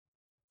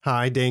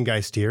Hi, Dane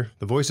Geist here,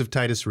 the voice of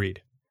Titus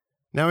Reed.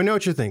 Now I know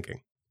what you're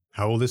thinking.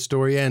 How will this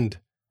story end?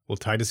 Will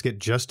Titus get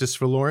justice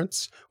for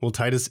Lawrence? Will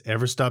Titus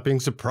ever stop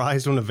being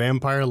surprised when a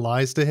vampire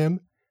lies to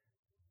him?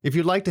 If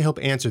you'd like to help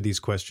answer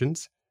these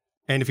questions,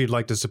 and if you'd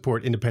like to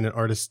support independent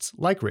artists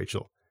like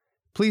Rachel,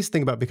 please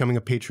think about becoming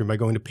a patron by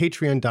going to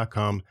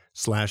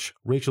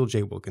patreon.com/Rachel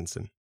J.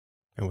 Wilkinson.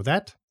 And with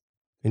that,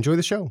 enjoy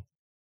the show.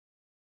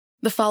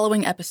 The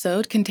following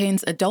episode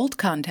contains adult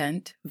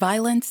content,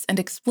 violence, and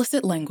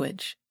explicit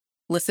language.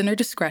 Listener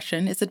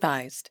discretion is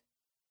advised.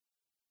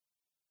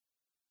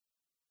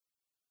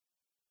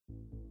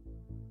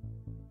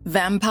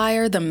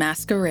 Vampire the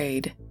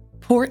Masquerade,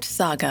 Port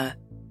Saga.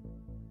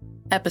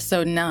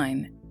 Episode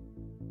 9.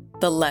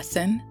 The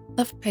Lesson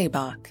of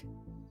Paybok.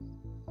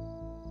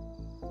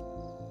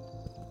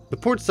 The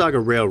Port Saga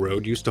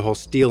Railroad used to haul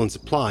steel and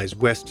supplies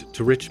west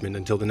to Richmond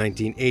until the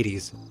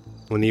 1980s,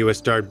 when the U.S.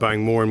 started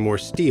buying more and more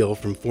steel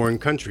from foreign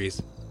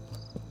countries.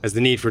 As the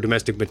need for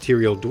domestic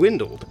material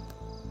dwindled,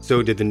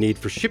 so did the need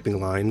for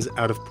shipping lines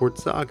out of Port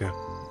Saga.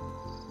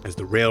 As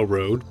the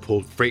railroad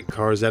pulled freight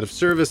cars out of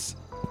service,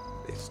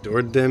 they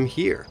stored them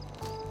here,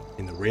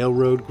 in the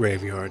railroad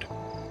graveyard.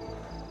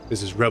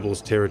 This is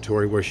Rebel's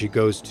territory, where she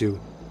goes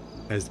to,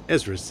 as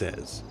Ezra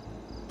says,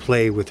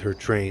 play with her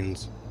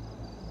trains.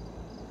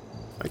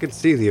 I can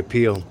see the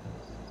appeal.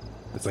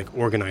 It's like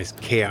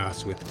organized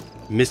chaos with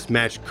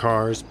mismatched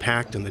cars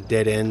packed on the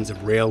dead ends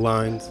of rail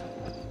lines.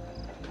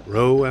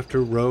 Row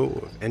after row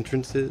of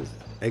entrances,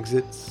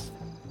 exits,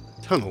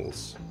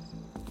 tunnels,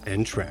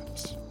 and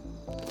traps.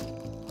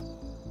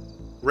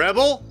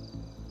 Rebel?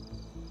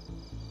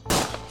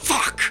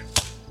 Fuck!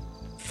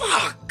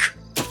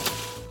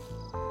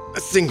 A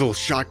single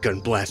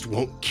shotgun blast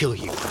won't kill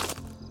you,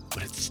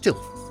 but it still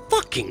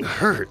fucking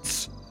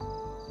hurts.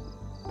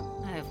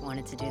 I've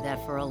wanted to do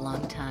that for a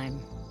long time.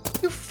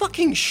 You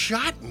fucking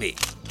shot me.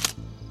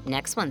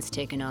 Next one's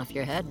taken off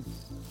your head.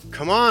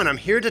 Come on, I'm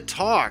here to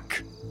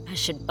talk. I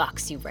should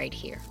box you right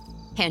here.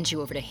 Hand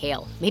you over to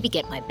Hale. Maybe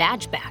get my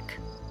badge back.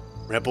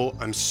 Rebel,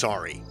 I'm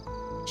sorry.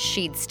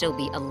 She'd still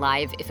be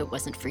alive if it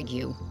wasn't for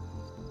you.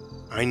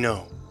 I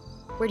know.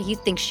 Where do you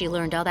think she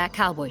learned all that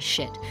cowboy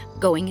shit?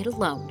 Going it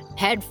alone,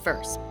 head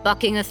first,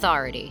 bucking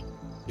authority.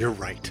 You're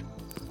right.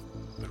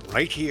 But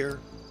right here,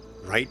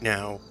 right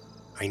now,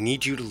 I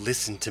need you to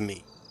listen to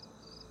me.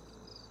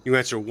 You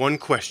answer one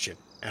question.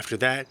 After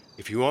that,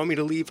 if you want me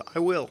to leave, I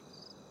will.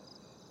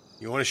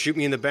 You want to shoot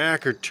me in the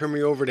back or turn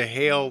me over to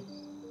Hale,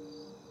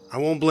 I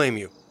won't blame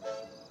you.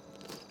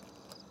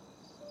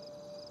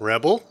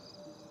 Rebel?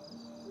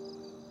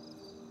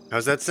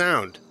 How's that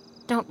sound?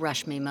 Don't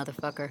rush me,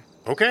 motherfucker.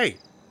 Okay.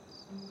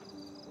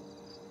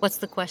 What's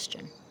the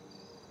question?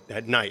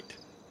 That night,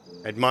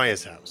 at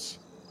Maya's house,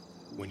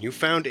 when you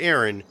found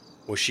Erin,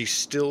 was she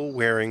still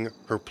wearing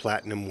her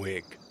platinum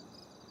wig?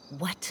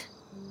 What?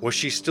 Was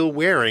she still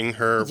wearing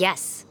her...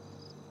 Yes.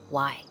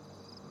 Why?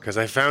 Because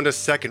I found a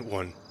second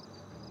one.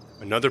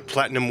 Another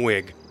platinum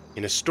wig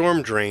in a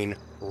storm drain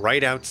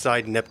right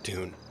outside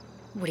Neptune.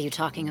 What are you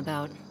talking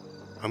about?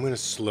 I'm going to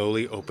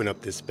slowly open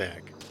up this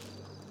bag.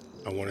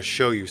 I want to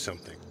show you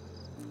something.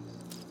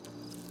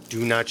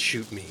 Do not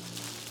shoot me.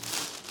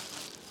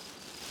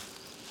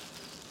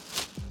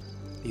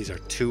 These are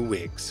two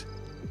wigs.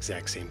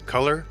 Exact same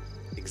color,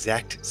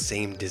 exact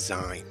same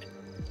design.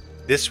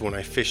 This one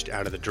I fished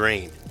out of the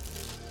drain.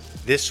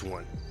 This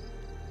one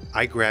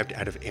I grabbed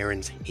out of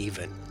Erin's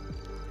haven.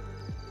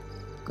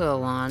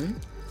 Go on.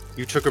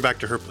 You took her back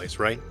to her place,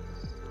 right?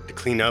 To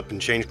clean up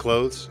and change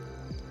clothes?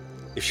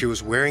 If she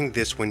was wearing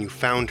this when you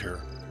found her,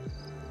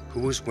 who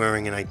was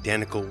wearing an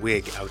identical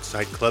wig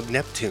outside Club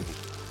Neptune?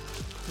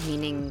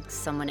 Meaning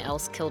someone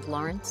else killed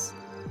Lawrence?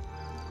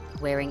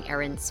 Wearing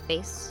Erin's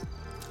face?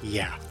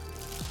 Yeah.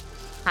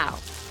 How?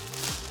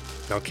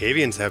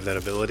 Malkavians have that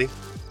ability.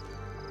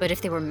 But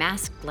if they were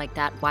masked like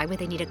that, why would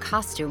they need a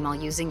costume while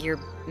using your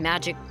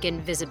magic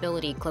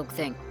invisibility cloak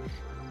thing?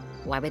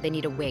 Why would they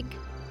need a wig?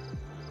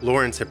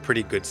 Lawrence had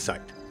pretty good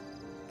sight.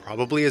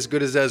 Probably as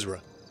good as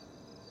Ezra.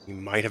 He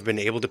might have been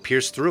able to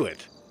pierce through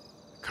it.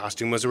 The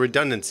costume was a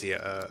redundancy,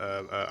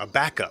 a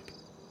backup,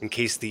 in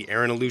case the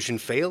Erin illusion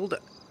failed.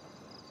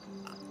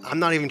 I'm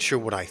not even sure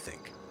what I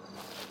think.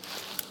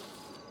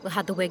 Well,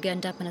 how'd the wig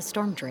end up in a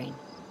storm drain?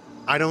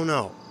 I don't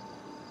know.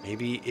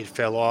 Maybe it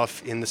fell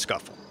off in the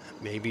scuffle.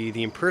 Maybe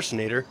the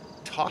impersonator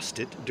tossed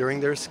it during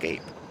their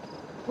escape.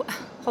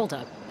 Hold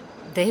up.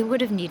 They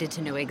would have needed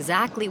to know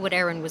exactly what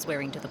Erin was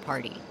wearing to the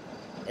party.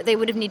 They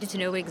would have needed to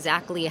know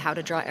exactly how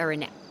to draw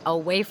Erin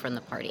away from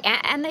the party.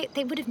 And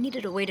they would have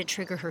needed a way to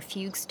trigger her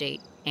fugue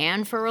state,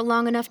 and for a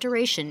long enough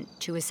duration,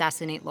 to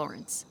assassinate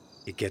Lawrence.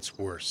 It gets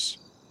worse.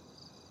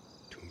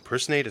 To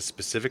impersonate a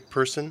specific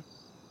person,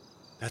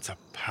 that's a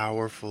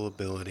powerful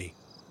ability.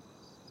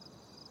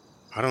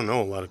 I don't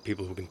know a lot of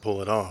people who can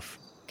pull it off.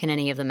 Can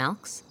any of the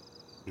Malks?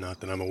 Not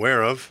that I'm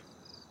aware of.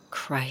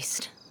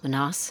 Christ.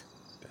 Manas?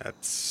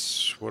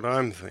 That's what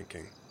I'm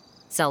thinking.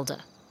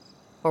 Zelda.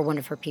 Or one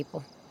of her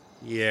people.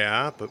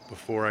 Yeah, but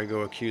before I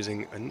go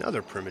accusing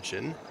another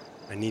Primogen,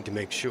 I need to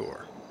make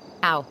sure.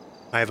 How?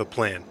 I have a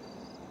plan.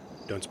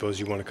 Don't suppose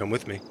you want to come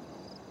with me?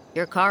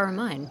 Your car or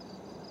mine?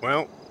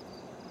 Well,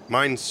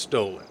 mine's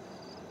stolen.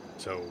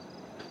 So,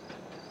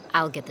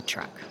 I'll get the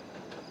truck.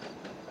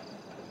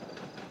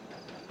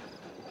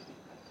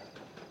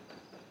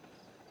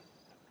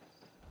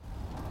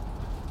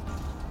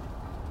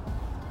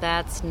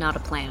 That's not a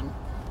plan.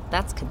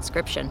 That's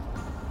conscription.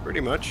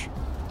 pretty much.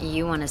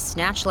 You want to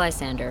snatch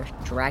Lysander,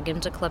 drag him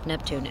to Club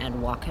Neptune,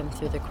 and walk him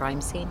through the crime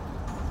scene?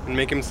 And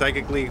make him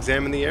psychically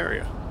examine the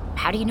area.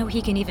 How do you know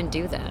he can even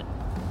do that?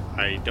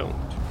 I don't.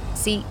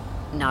 See,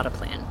 not a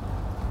plan.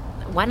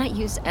 Why not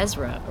use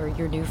Ezra or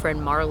your new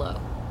friend Marlowe?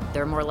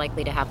 They're more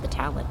likely to have the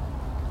talent.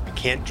 I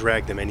can't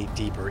drag them any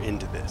deeper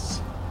into this.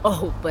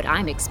 Oh, but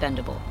I'm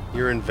expendable.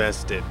 You're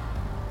invested.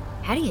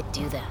 How do you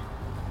do that?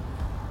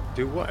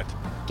 Do what?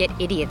 Get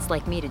idiots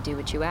like me to do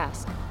what you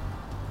ask.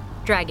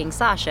 Dragging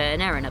Sasha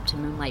and Aaron up to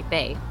Moonlight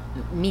Bay.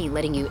 Me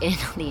letting you in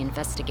on the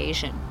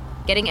investigation.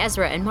 Getting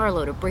Ezra and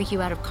Marlowe to break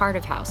you out of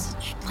Cardiff House.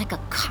 Like a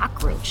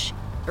cockroach.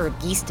 Or a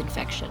yeast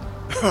infection.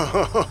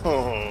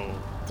 Oh,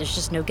 There's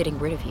just no getting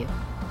rid of you.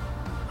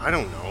 I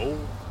don't know.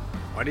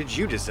 Why did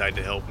you decide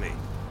to help me?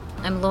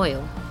 I'm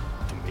loyal.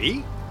 To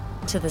me?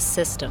 To the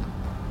system.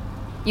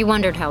 You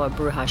wondered how a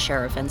Brujah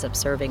sheriff ends up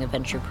serving a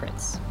Ventrue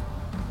prince.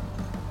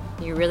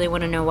 You really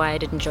want to know why I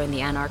didn't join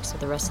the Anarchs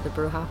with the rest of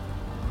the Brujah?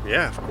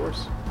 Yeah, of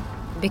course.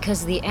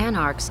 Because the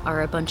Anarchs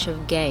are a bunch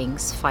of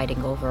gangs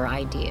fighting over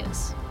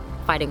ideas,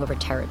 fighting over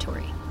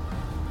territory.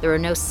 There are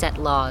no set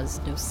laws,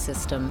 no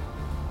system,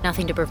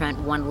 nothing to prevent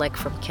one leg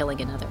from killing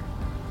another.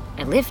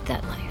 I lived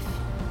that life.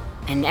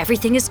 And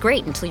everything is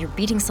great until you're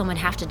beating someone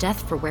half to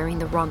death for wearing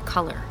the wrong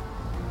color.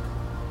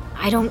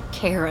 I don't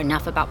care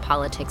enough about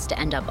politics to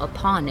end up a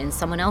pawn in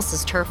someone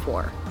else's turf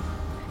war.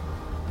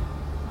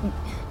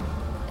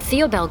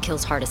 Theo Bell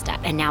kills Hardestat,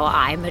 and now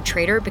I'm a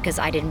traitor because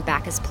I didn't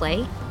back his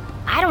play?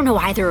 I don't know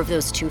either of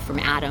those two from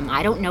Adam.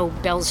 I don't know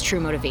Bell's true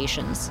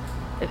motivations.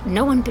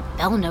 No one but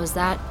Bell knows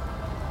that.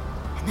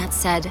 And that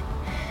said,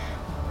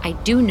 I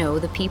do know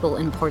the people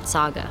in Port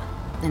Saga,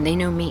 and they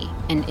know me.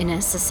 And in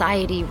a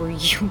society where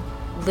you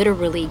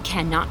literally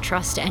cannot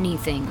trust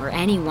anything or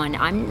anyone,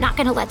 I'm not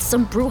gonna let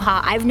some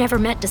Brujah I've never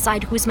met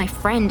decide who's my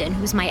friend and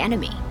who's my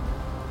enemy.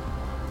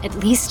 At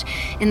least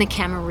in the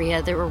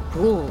Camarilla, there are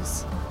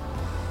rules.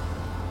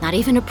 Not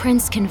even a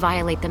prince can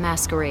violate the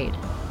masquerade.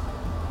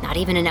 Not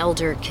even an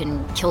elder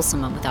can kill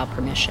someone without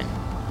permission.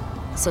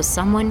 So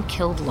someone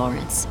killed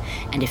Lawrence,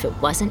 and if it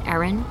wasn't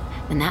Aaron,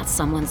 then that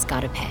someone's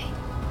gotta pay.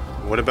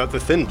 What about the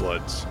Thin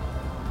Bloods?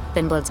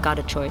 Thinblood's got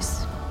a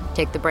choice.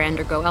 Take the brand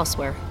or go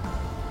elsewhere.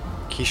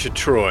 Keisha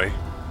Troy,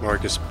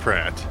 Marcus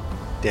Pratt,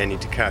 Danny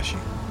Takashi.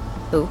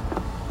 Who?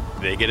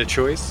 They get a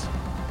choice?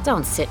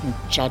 Don't sit in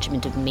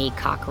judgment of me,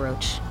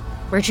 cockroach.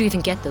 Where'd you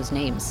even get those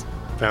names?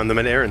 Found them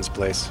at Aaron's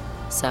place.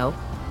 So?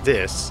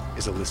 This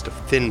is a list of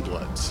Thin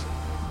Bloods.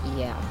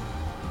 Yeah.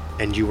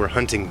 And you were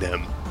hunting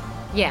them.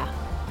 Yeah.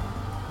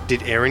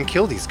 Did Aaron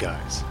kill these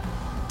guys?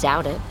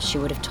 Doubt it. She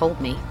would have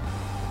told me.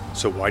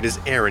 So why does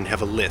Aaron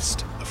have a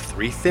list of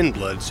 3 Thin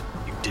Bloods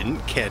you didn't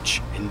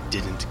catch and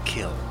didn't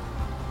kill?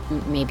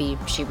 Maybe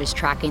she was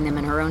tracking them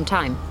in her own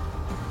time.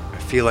 I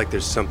feel like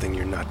there's something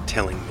you're not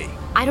telling me.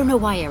 I don't know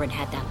why Aaron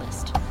had that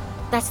list.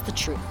 That's the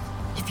truth.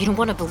 If you don't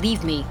want to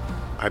believe me...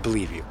 I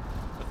believe you.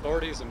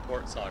 Authorities in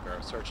Port Saga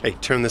are searching Hey,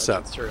 turn this for a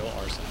up. serial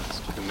arsonist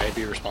who may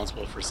be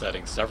responsible for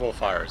setting several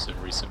fires in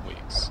recent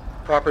weeks.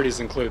 Properties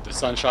include the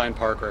Sunshine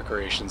Park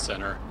Recreation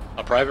Center,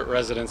 a private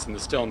residence in the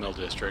Steel Mill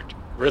District,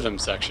 Rhythm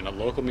Section, a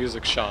local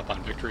music shop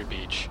on Victory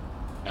Beach,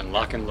 and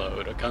Lock and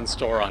Load, a gun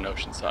store on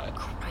Oceanside.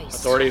 Christ.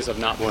 Authorities have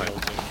not been What?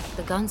 able to...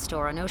 The gun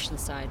store on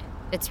Oceanside.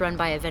 It's run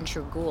by a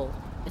Ventrue ghoul.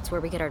 It's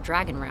where we get our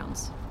dragon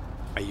rounds.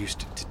 I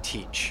used to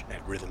teach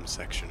at Rhythm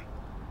Section,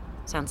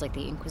 Sounds like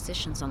the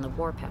Inquisition's on the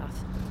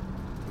warpath.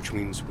 which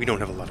means we don't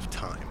have a lot of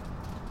time.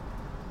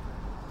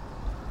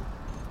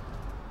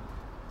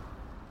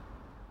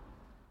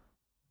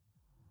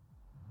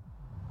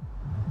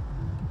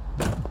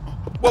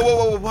 Whoa,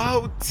 whoa, whoa,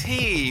 whoa,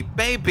 T,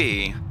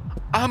 baby.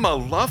 I'm a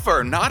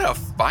lover, not a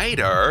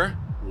fighter.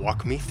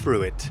 Walk me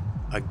through it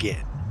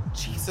again.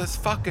 Jesus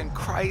fucking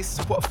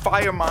Christ, what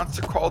fire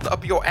monster crawled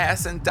up your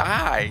ass and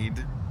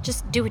died?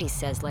 Just do what he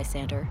says,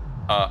 Lysander.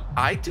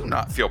 I do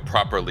not feel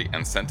properly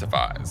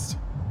incentivized.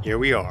 Here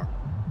we are,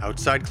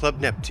 outside Club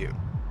Neptune,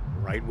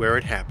 right where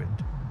it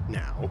happened.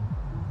 Now,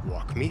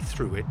 walk me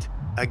through it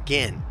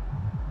again.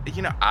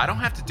 You know, I don't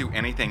have to do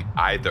anything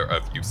either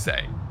of you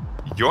say.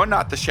 You're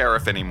not the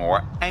sheriff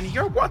anymore, and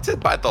you're wanted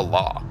by the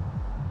law.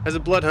 Has a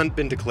blood hunt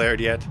been declared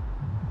yet?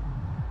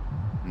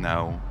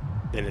 No.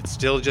 Then it's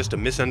still just a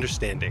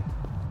misunderstanding.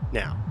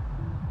 Now,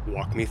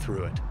 walk me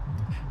through it.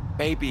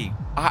 Baby,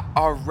 I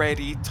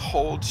already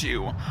told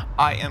you,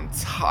 I am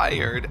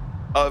tired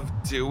of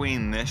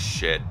doing this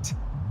shit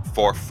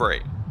for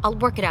free. I'll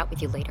work it out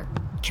with you later.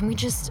 Can we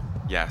just...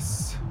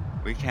 Yes,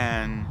 we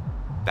can.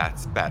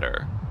 That's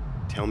better.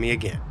 Tell me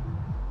again.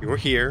 You're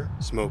here,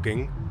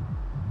 smoking.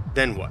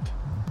 Then what?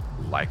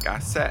 Like I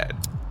said,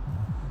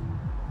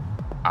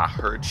 I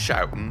heard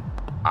shouting.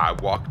 I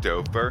walked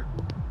over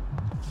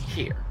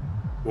here.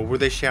 What were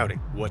they shouting?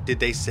 What did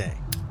they say?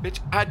 Bitch,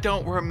 I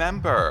don't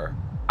remember.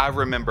 I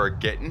remember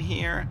getting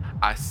here.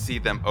 I see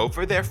them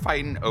over there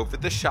fighting over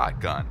the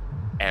shotgun.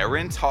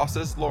 Aaron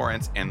tosses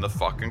Lawrence in the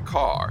fucking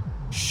car,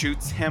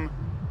 shoots him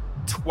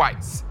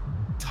twice,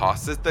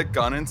 tosses the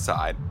gun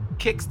inside,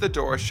 kicks the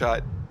door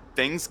shut,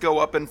 things go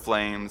up in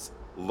flames,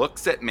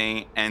 looks at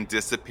me, and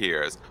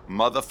disappears.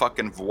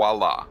 Motherfucking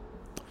voila.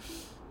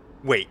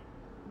 Wait.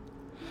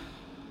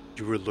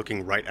 You were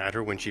looking right at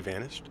her when she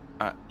vanished?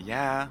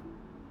 Yeah.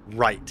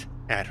 Right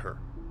at her.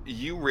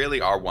 You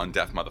really are one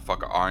deaf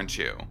motherfucker, aren't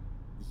you?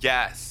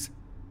 Yes.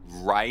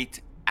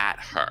 Right at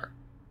her.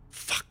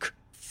 Fuck.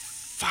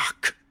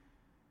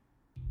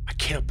 I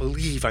can't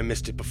believe I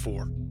missed it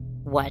before.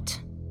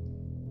 What?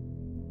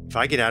 If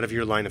I get out of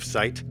your line of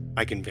sight,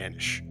 I can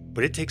vanish.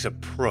 But it takes a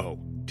pro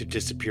to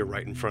disappear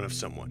right in front of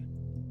someone.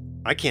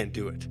 I can't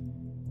do it.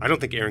 I don't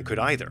think Aaron could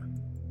either.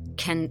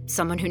 Can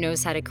someone who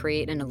knows how to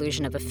create an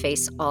illusion of a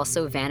face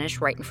also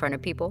vanish right in front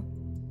of people?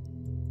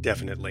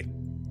 Definitely.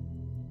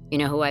 You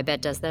know who I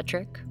bet does that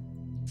trick?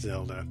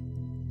 Zelda.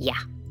 Yeah.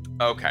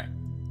 Okay.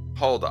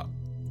 Hold up.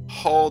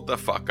 Hold the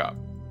fuck up.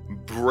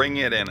 Bring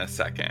it in a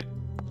second.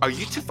 Are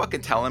you two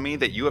fucking telling me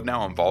that you have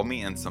now involved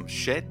me in some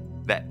shit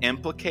that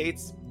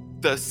implicates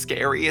the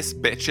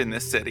scariest bitch in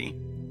this city?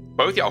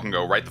 Both y'all can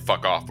go right the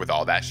fuck off with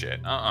all that shit.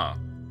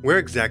 Where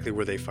exactly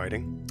were they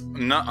fighting?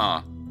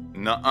 Nuh-uh.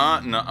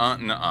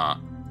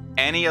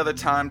 Any other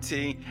time,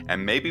 T,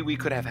 and maybe we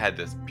could have had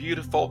this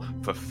beautiful,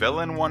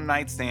 fulfilling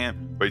one-night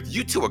stand, but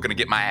you two are gonna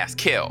get my ass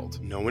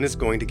killed. No one is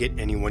going to get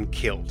anyone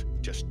killed.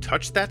 Just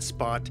touch that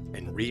spot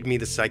and read me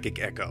the psychic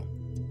echo.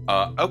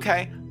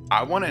 Okay.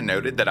 I want it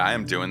noted that I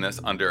am doing this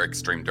under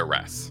extreme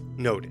duress.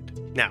 Noted.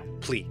 Now,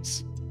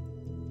 please.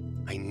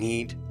 I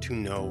need to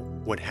know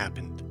what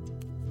happened.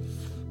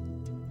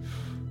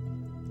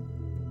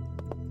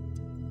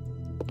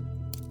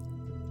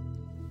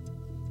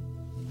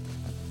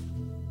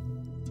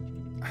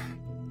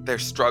 They're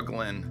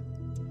struggling.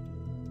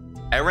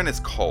 Aaron is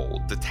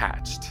cold,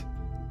 detached.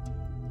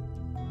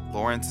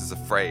 Lawrence is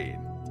afraid.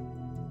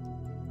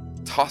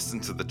 Tossed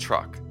into the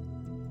truck.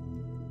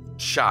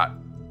 Shot.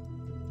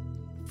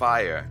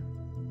 Fire.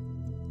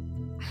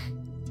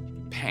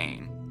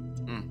 Pain.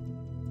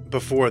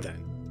 Before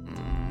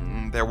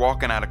then? They're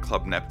walking out of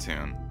Club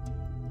Neptune.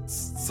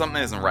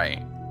 Something isn't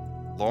right.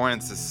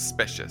 Lawrence is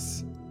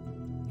suspicious.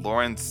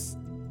 Lawrence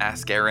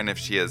asks Aaron if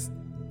she has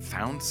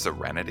found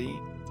Serenity.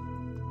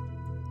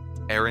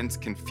 Aaron's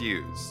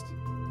confused.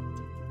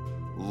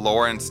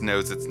 Lawrence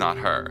knows it's not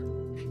her.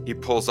 He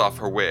pulls off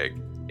her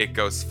wig. It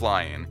goes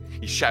flying.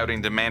 He's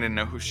shouting, demanding to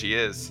know who she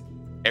is.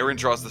 Aaron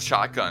draws the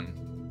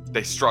shotgun.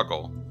 They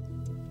struggle.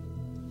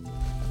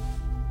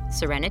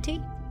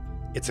 Serenity?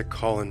 It's a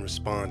call and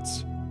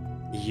response.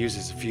 He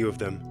uses a few of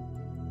them.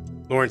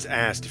 Lawrence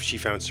asked if she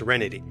found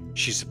Serenity.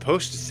 She's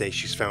supposed to say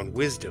she's found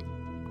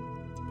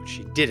wisdom. But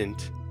she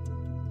didn't,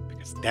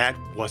 because that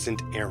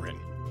wasn't Aaron.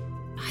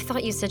 I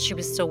thought you said she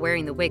was still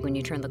wearing the wig when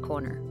you turned the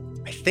corner.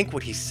 I think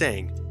what he's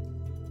saying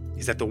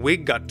is that the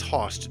wig got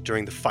tossed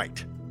during the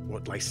fight.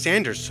 What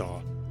Lysander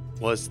saw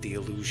was the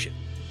illusion.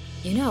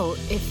 You know,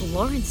 if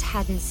Lawrence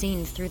hadn't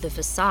seen through the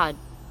facade,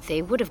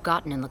 they would have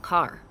gotten in the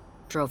car,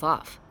 drove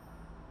off.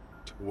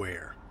 To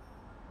where?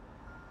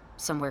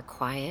 Somewhere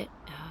quiet,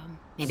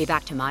 maybe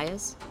back to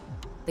Maya's.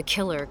 The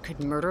killer could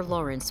murder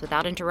Lawrence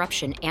without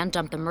interruption and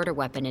dump the murder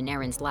weapon in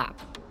Aaron's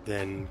lap.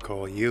 Then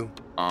call you.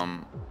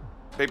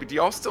 Baby, do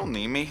y'all still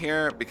need me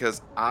here?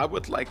 Because I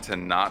would like to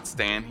not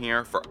stand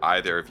here for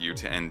either of you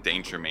to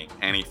endanger me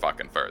any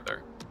fucking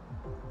further.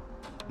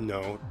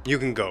 No, you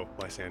can go,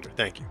 Lysander.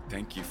 Thank you.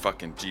 Thank you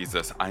fucking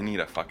Jesus. I need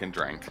a fucking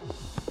drink.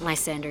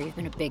 Lysander, you've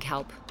been a big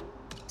help.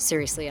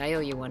 Seriously, I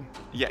owe you one.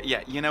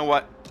 Yeah, you know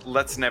what?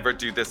 Let's never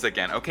do this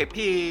again. Okay,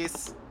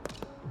 peace.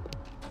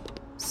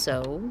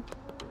 So,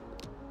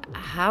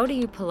 how do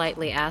you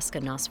politely ask a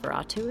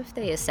Nosferatu if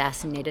they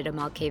assassinated a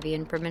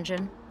Malkavian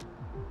Provincian?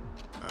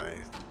 I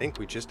think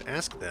we just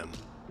asked them.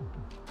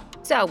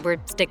 So, we're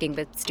sticking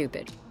with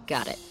stupid.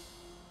 Got it.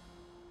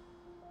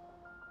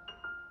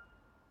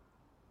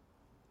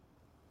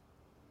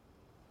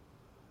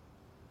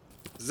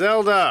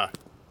 Zelda!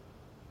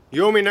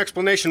 You owe me an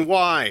explanation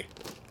why.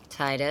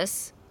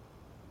 Titus?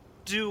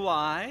 Do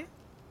I?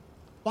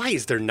 Why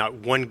is there not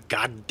one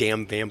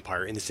goddamn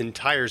vampire in this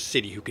entire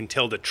city who can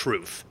tell the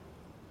truth?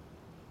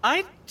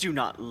 I do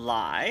not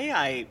lie.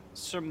 I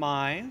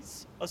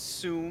surmise,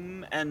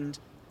 assume, and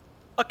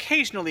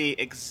occasionally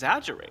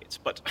exaggerate,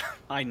 but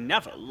I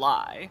never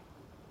lie.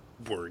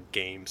 Word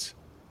games.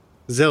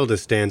 Zelda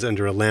stands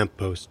under a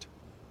lamppost.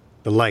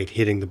 The light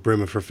hitting the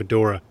brim of her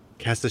fedora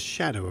casts a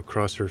shadow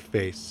across her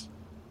face,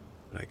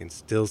 but I can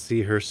still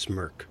see her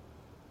smirk.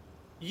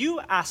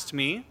 You asked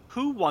me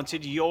who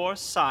wanted your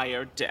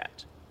sire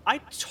dead. I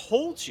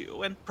told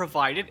you and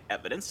provided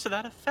evidence to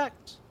that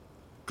effect.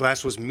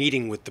 Glass was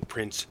meeting with the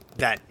prince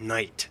that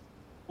night.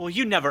 Well,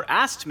 you never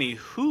asked me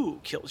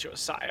who killed your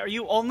sire.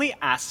 You only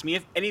asked me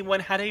if anyone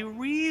had a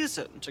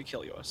reason to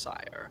kill your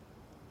sire.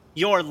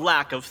 Your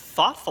lack of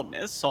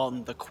thoughtfulness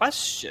on the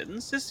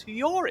questions is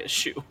your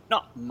issue,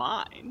 not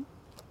mine.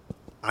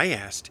 I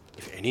asked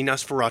if any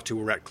Nosferatu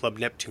were at Club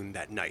Neptune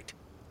that night.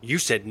 You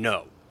said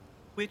no.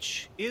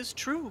 Which is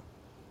true.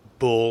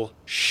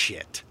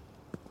 Bullshit.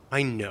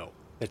 I know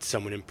that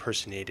someone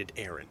impersonated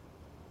Erin.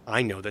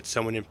 I know that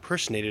someone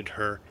impersonated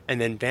her and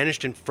then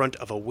vanished in front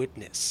of a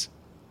witness.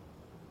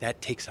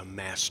 That takes a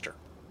master.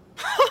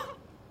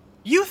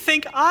 You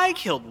think I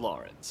killed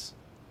Lawrence?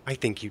 I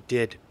think you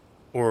did.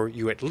 Or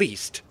you at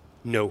least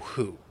know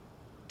who.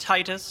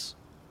 Titus,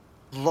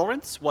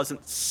 Lawrence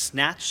wasn't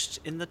snatched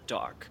in the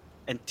dark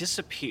and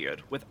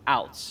disappeared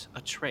without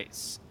a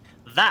trace.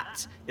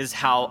 That is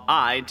how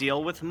I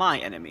deal with my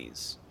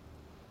enemies.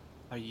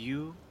 Are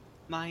you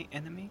my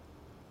enemy?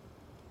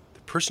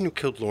 The person who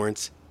killed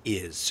Lawrence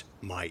is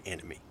my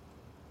enemy.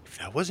 If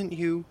that wasn't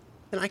you,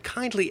 then I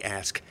kindly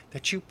ask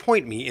that you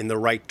point me in the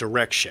right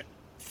direction.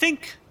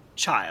 Think,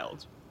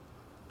 child.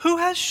 Who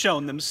has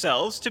shown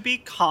themselves to be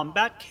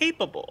combat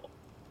capable?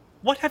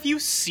 What have you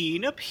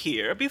seen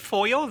appear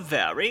before your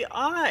very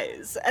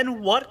eyes?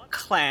 And what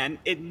clan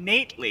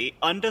innately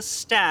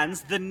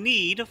understands the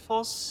need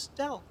for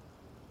stealth?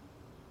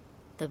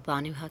 The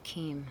Banu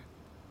Hakim.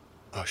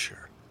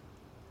 Usher.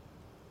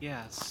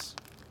 Yes.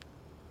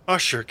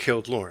 Usher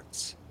killed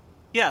Lawrence.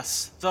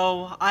 Yes,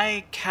 though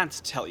I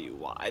can't tell you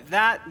why.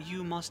 That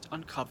you must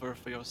uncover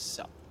for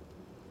yourself.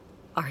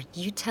 Are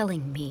you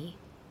telling me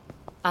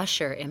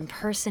Usher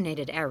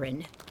impersonated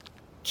Erin,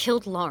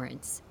 killed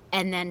Lawrence,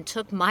 and then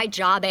took my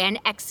job and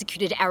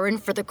executed Erin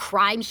for the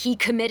crime he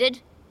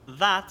committed?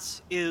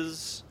 That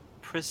is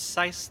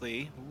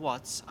precisely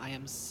what I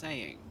am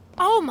saying.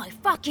 Oh my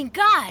fucking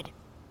god!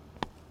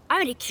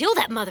 I'm gonna kill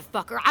that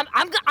motherfucker.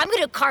 I'm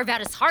gonna carve out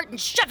his heart and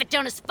shove it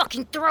down his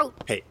fucking throat.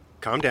 Hey,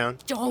 calm down.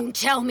 Don't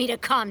tell me to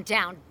calm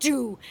down.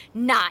 Do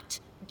not.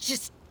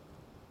 Just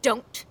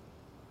don't.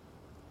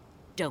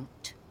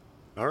 Don't.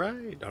 All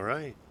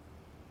right.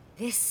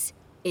 This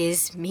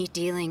is me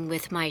dealing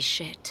with my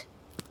shit.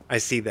 I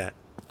see that.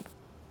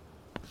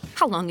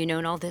 How long you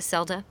known all this,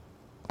 Zelda?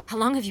 How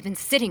long have you been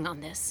sitting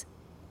on this?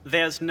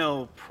 There's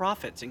no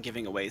profit in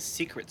giving away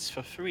secrets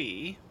for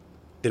free.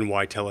 Then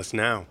why tell us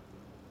now?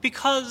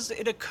 Because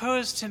it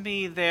occurs to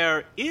me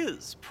there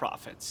is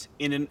profit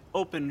in an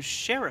open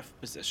sheriff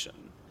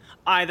position,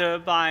 either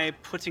by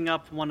putting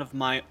up one of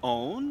my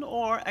own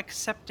or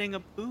accepting a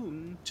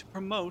boon to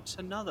promote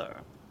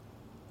another.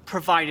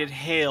 Provided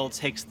Hale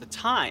takes the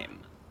time,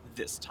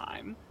 this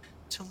time,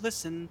 to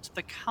listen to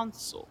the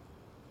council.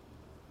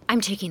 I'm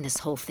taking this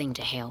whole thing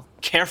to Hale.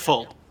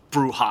 Careful,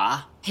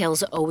 Bruja.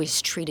 Hale's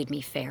always treated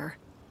me fair.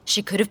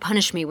 She could have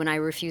punished me when I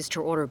refused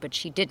her order, but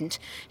she didn't.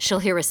 She'll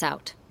hear us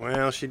out.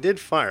 Well, she did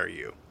fire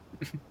you.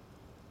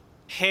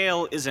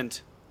 Hale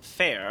isn't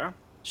fair,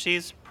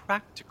 she's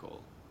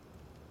practical.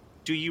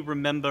 Do you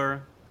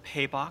remember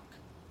Paybok?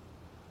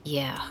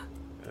 Yeah.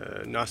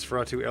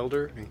 Nosferatu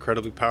Elder,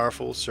 incredibly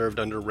powerful, served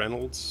under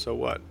Reynolds, so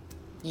what?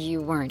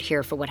 You weren't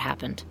here for what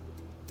happened.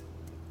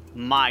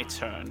 My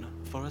turn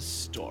for a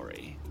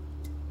story.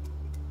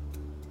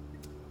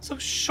 So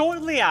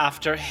shortly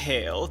after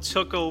Hale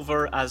took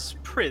over as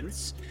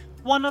prince,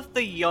 one of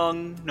the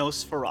young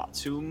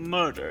Nosferatu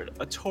murdered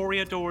a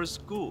Toreador's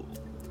ghoul.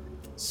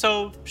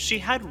 So she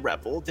had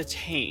Rebel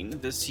detain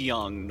this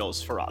young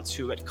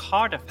Nosferatu at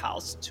Cardiff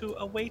House to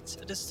await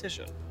a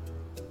decision.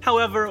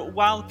 However,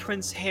 while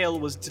Prince Hale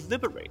was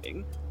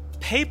deliberating,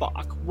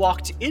 Paybok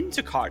walked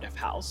into Cardiff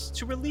House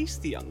to release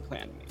the young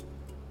clanmate.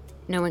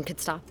 No one could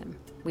stop him.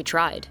 We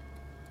tried.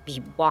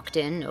 He walked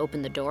in,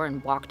 opened the door,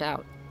 and walked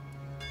out.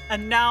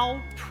 And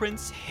now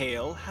Prince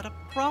Hale had a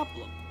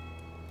problem.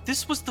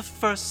 This was the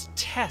first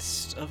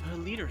test of her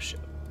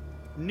leadership.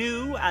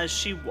 New as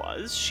she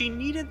was, she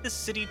needed the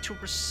city to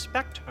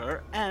respect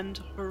her and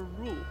her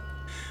rule.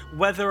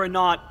 Whether or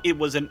not it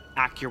was an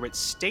accurate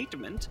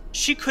statement,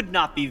 she could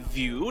not be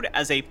viewed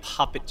as a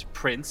puppet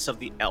prince of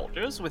the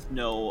elders with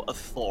no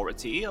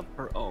authority of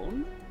her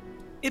own.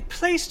 It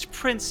placed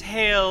Prince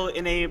Hale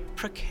in a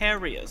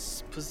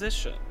precarious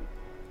position.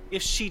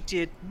 If she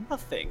did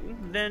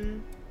nothing,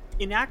 then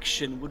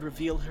inaction would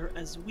reveal her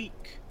as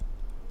weak.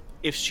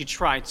 If she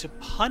tried to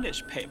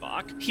punish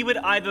Paybok, he would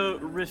either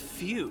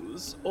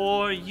refuse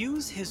or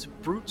use his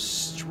brute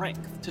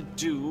strength to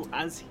do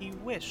as he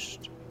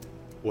wished.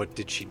 What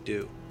did she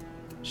do?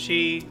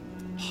 She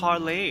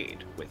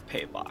parlayed with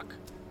Paybok.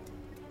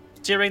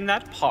 During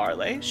that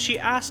parley, she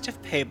asked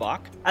if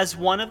Paybok, as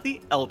one of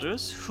the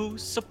elders who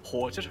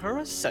supported her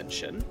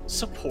ascension,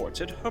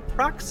 supported her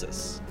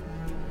praxis.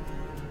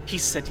 He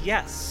said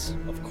yes,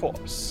 of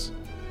course.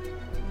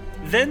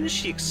 Then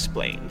she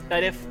explained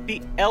that if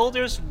the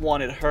elders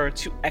wanted her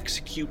to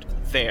execute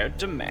their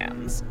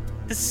demands,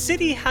 the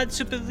city had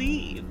to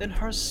believe in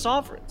her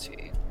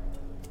sovereignty.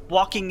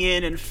 Walking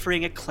in and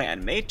freeing a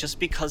clanmate just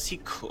because he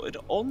could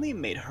only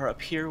made her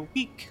appear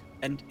weak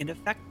and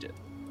ineffective,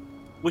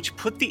 which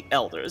put the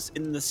elders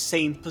in the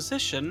same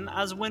position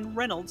as when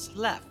Reynolds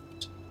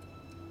left.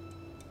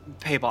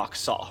 Paybok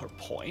saw her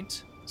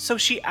point, so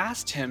she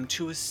asked him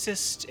to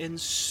assist in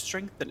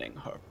strengthening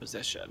her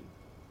position.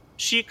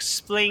 She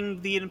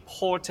explained the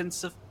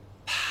importance of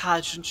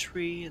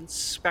pageantry and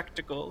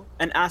spectacle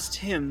and asked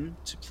him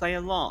to play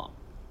along.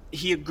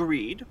 He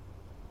agreed,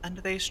 and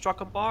they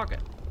struck a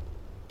bargain.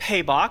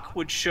 Paybok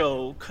would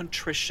show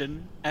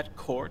contrition at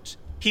court.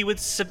 He would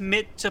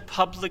submit to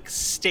public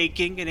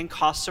staking and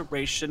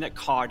incarceration at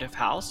Cardiff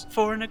House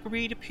for an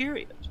agreed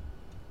period.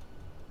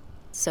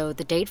 So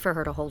the date for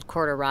her to hold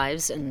court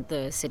arrives, and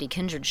the city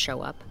kindred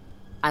show up.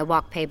 I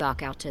walk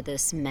Paybok out to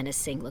this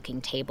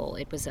menacing-looking table.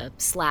 It was a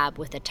slab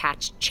with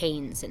attached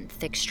chains and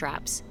thick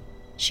straps.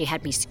 She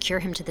had me secure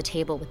him to the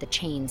table with the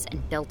chains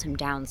and belt him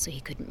down so he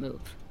couldn't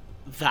move.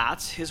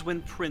 That is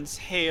when Prince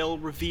Hale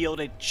revealed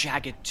a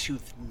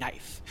jagged-toothed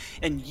knife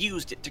and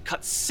used it to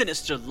cut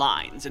sinister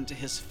lines into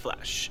his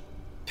flesh.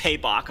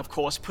 Paybok, of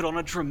course, put on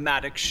a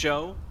dramatic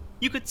show.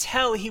 You could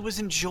tell he was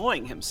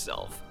enjoying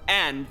himself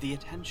and the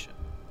attention.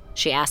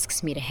 She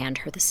asks me to hand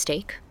her the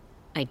stake.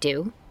 I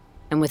do.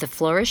 And with a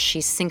flourish, she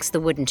sinks the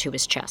wood into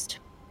his chest.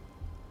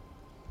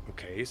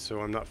 Okay, so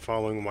I'm not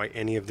following why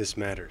any of this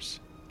matters.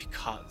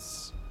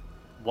 Because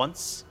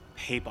once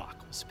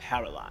Paybok was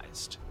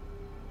paralyzed,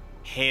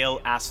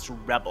 Hale asked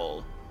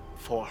Rebel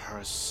for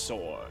her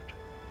sword.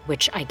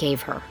 Which I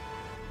gave her.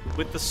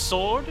 With the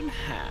sword in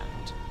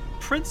hand,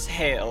 Prince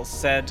Hale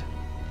said,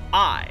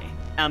 "I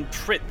am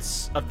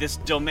prince of this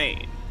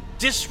domain.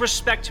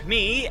 Disrespect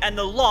me and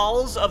the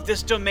laws of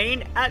this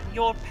domain at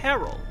your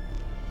peril."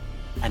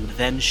 And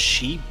then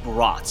she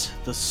brought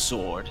the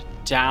sword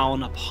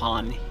down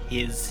upon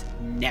his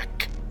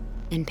neck.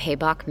 And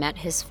Paybok met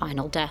his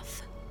final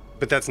death.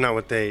 But that's not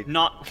what they...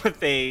 Not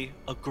what they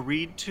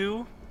agreed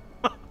to.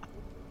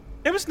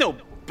 There was no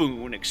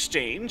boon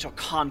exchange or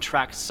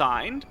contract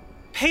signed.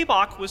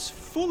 Paybok was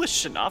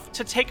foolish enough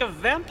to take a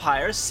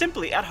vampire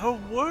simply at her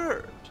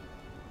word.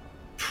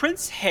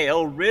 Prince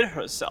Hale rid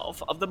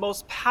herself of the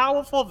most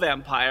powerful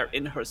vampire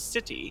in her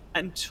city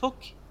and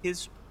took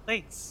his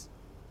place.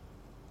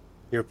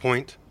 Your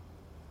point?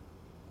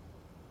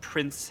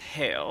 Prince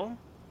Hale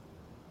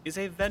is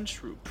a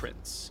Ventrue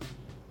prince.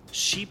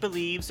 She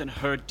believes in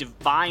her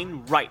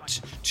divine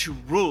right to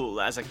rule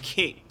as a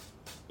king.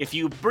 If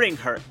you bring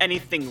her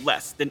anything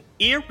less than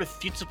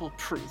irrefutable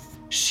proof,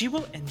 she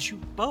will end you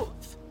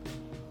both.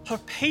 Her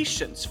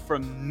patience for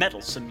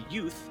meddlesome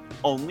youth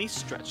only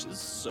stretches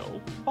so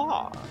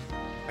far.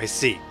 I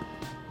see.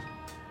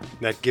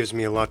 That gives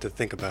me a lot to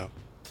think about.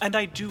 And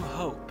I do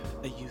hope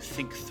that you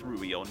think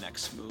through your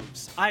next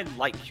moves. I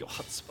like your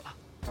chutzpah.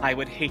 I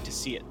would hate to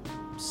see it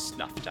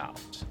snuffed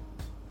out.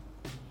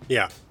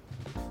 Yeah.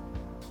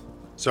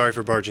 Sorry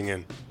for barging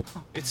in.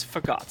 Oh, it's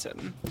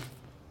forgotten.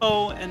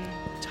 Oh, and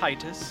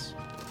Titus,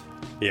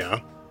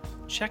 Yeah?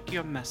 check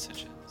your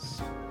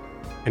messages.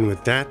 And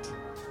with that,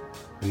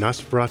 the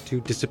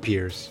Nosferatu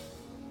disappears.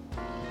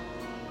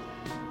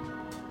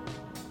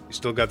 You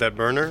still got that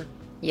burner?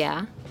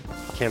 Yeah?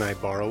 Can I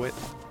borrow it?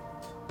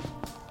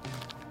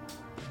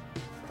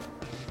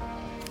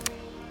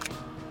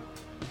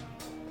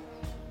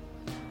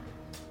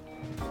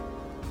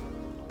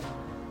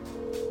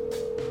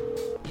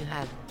 You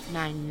have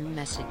 9 new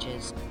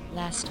messages.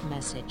 Last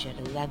message at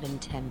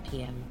 11:10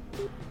 p.m.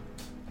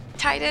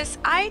 Titus,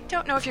 I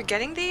don't know if you're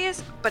getting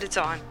these, but it's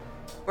on.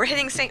 We're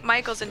hitting St.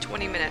 Michael's in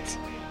 20 minutes.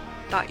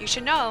 Thought you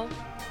should know.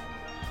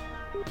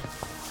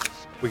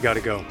 We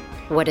gotta go.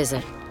 What is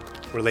it?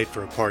 We're late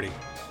for a party.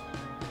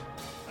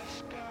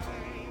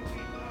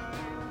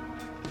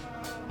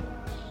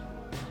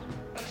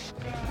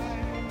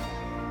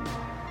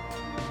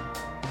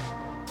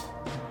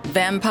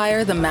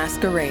 Vampire the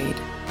Masquerade,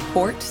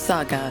 Port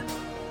Saga.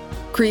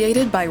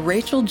 Created by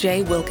Rachel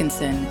J.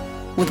 Wilkinson,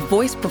 with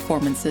voice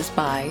performances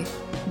by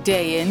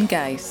Dayan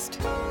Geist,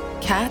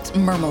 Kat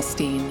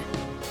Mermelstein,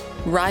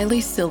 Riley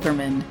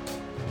Silverman,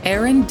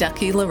 Aaron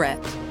Ducky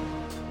Lorette,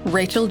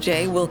 Rachel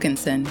J.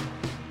 Wilkinson,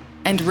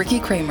 and Ricky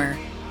Kramer.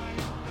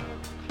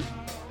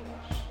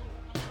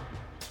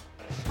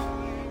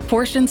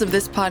 Portions of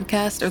this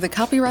podcast are the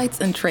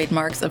copyrights and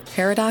trademarks of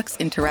Paradox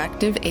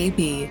Interactive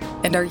AB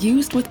and are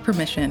used with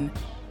permission.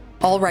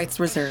 All rights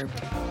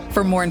reserved.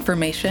 For more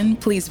information,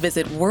 please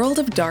visit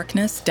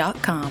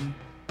worldofdarkness.com.